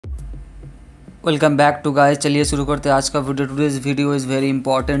Welcome back to guys. चलिए शुरू करते हैं आज का video. Today's video is very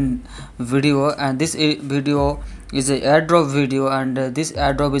important video and this video is a airdrop video, and this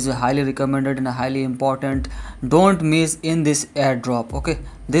airdrop is highly recommended and highly important. Don't miss in this airdrop. Okay,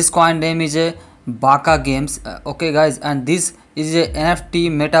 this coin name is a Baka Games. Okay guys, and this is a NFT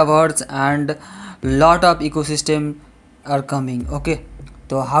metaverse and lot of ecosystem are coming. Okay,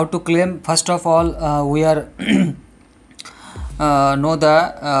 so how to claim? First of all, we are know the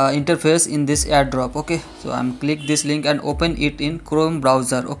interface in this airdrop. Okay, so I'm click this link and open it in Chrome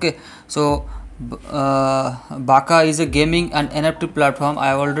browser. Okay, so Baka is a gaming and NFT platform, I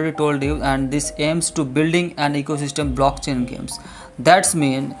have already told you, and this aims to building an ecosystem blockchain games. That's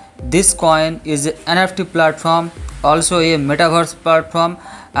mean this coin is an NFT platform, also a metaverse platform,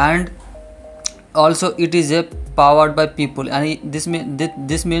 and also it is a powered by people, and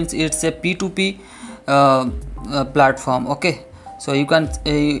this means it's a P2P platform. Okay, so you can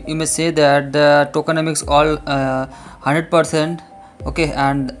you may say that the tokenomics all 100%. Okay,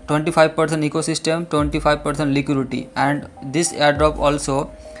 and 25% ecosystem, 25% liquidity, and this airdrop also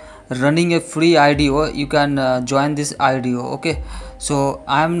running a free IDO. You can join this IDO. Okay, so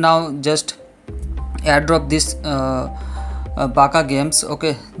I am now just airdrop this Baka Games.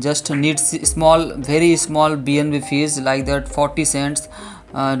 Okay, just needs small, very small BNB fees like that, 40 cents.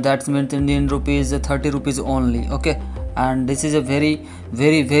 That means Indian rupees 30 rupees only. Okay, and this is a very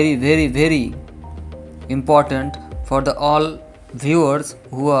important for the all viewers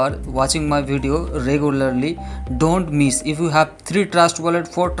who are watching my video regularly. Don't miss. If you have 3 Trust Wallet,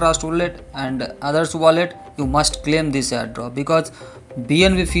 4 Trust Wallet and others wallet, you must claim this airdrop because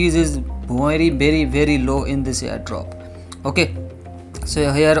BNB fees is very low in this airdrop. Okay,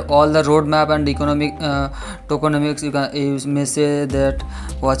 so here all the roadmap and economic tokenomics, you may say that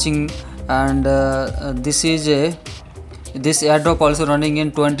watching, and this airdrop also running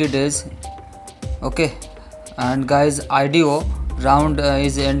in 20 days. Okay, and guys, IDO round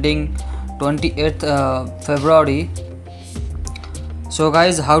is ending 28th February. So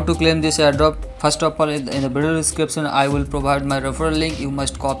guys, how to claim this airdrop? First of all, in the video description I will provide my referral link. You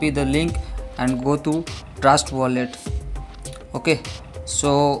must copy the link and go to Trust Wallet. Okay,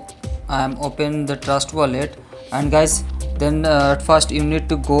 so I am open the Trust Wallet, and guys, then at first you need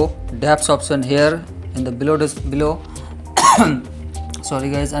to go DAPPs option here in the below sorry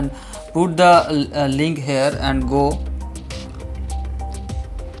guys, and put the link here and go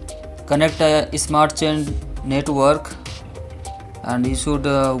connect a smart chain network, and you should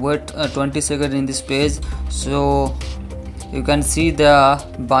wait 20 seconds in this page. So you can see the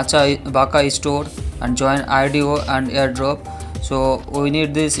Baka store and join IDO and airdrop. So we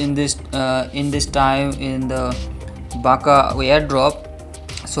need this in this time in the Baka airdrop.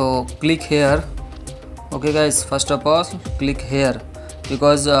 So click here. Okay guys, first of all click here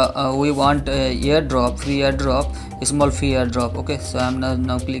because we want a airdrop, free airdrop, a small fee airdrop. Okay, so I'm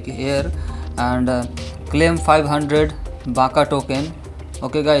now click here and claim 500 Baka token.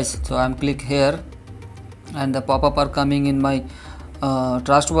 Okay guys, so I'm click here and the pop-up are coming in my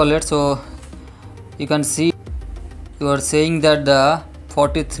Trust Wallet. So you can see you are saying that the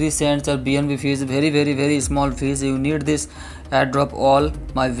 43 cents or BNB fees, very small fees. You need this airdrop, all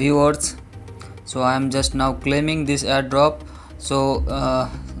my viewers. So I am just now claiming this airdrop. So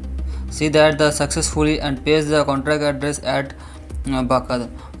see that the successfully and paste the contract address at Baka.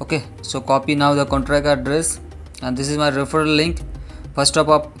 Okay, so copy now the contract address, and this is my referral link. First of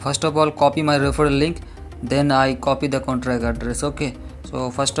all copy my referral link, then I copy the contract address. Okay,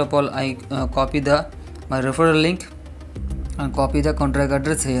 so first of all I copy my referral link and copy the contract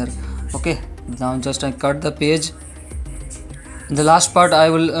address here. Okay, now just I cut the page. In the last part I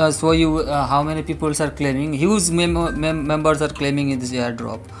will show you how many people are claiming. Huge members are claiming in this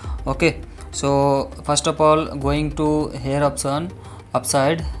airdrop. Okay, so first of all going to here option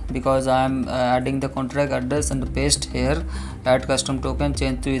upside, because I am adding the contract address and paste here, add custom token,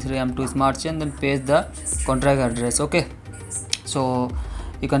 change to Ethereum to smart chain, then paste the contract address. Okay, so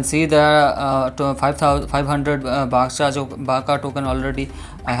you can see the 500 Baka token already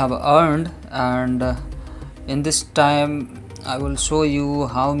I have earned, and in this time I will show you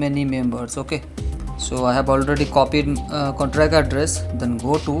how many members. Okay, so I have already copied contract address, then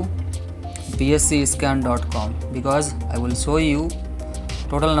go to bscscan.com because I will show you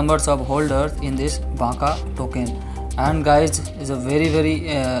total numbers of holders in this Baka token. And guys, is a very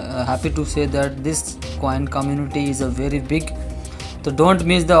happy to say that this coin community is a very big, so don't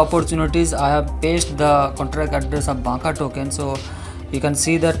miss the opportunities. I have pasted the contract address of Baka token, so you can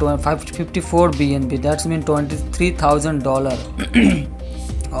see that 554 BNB, that's mean $23,000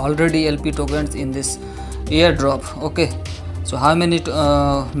 already LP tokens in this airdrop. Okay, So how many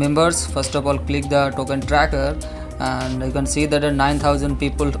members? First of all, click the token tracker, and you can see that 9,000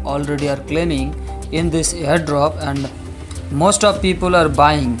 people already are claiming in this airdrop, and most of people are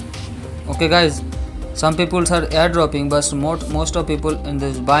buying. Okay guys, some people are airdropping, but most of people in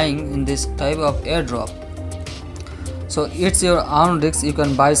this buying in this type of airdrop. So it's your own risk. You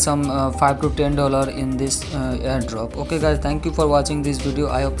can buy some $5 to $10 in this airdrop. Okay guys, thank you for watching this video.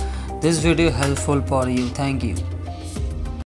 I hope this video helpful for you. Thank you.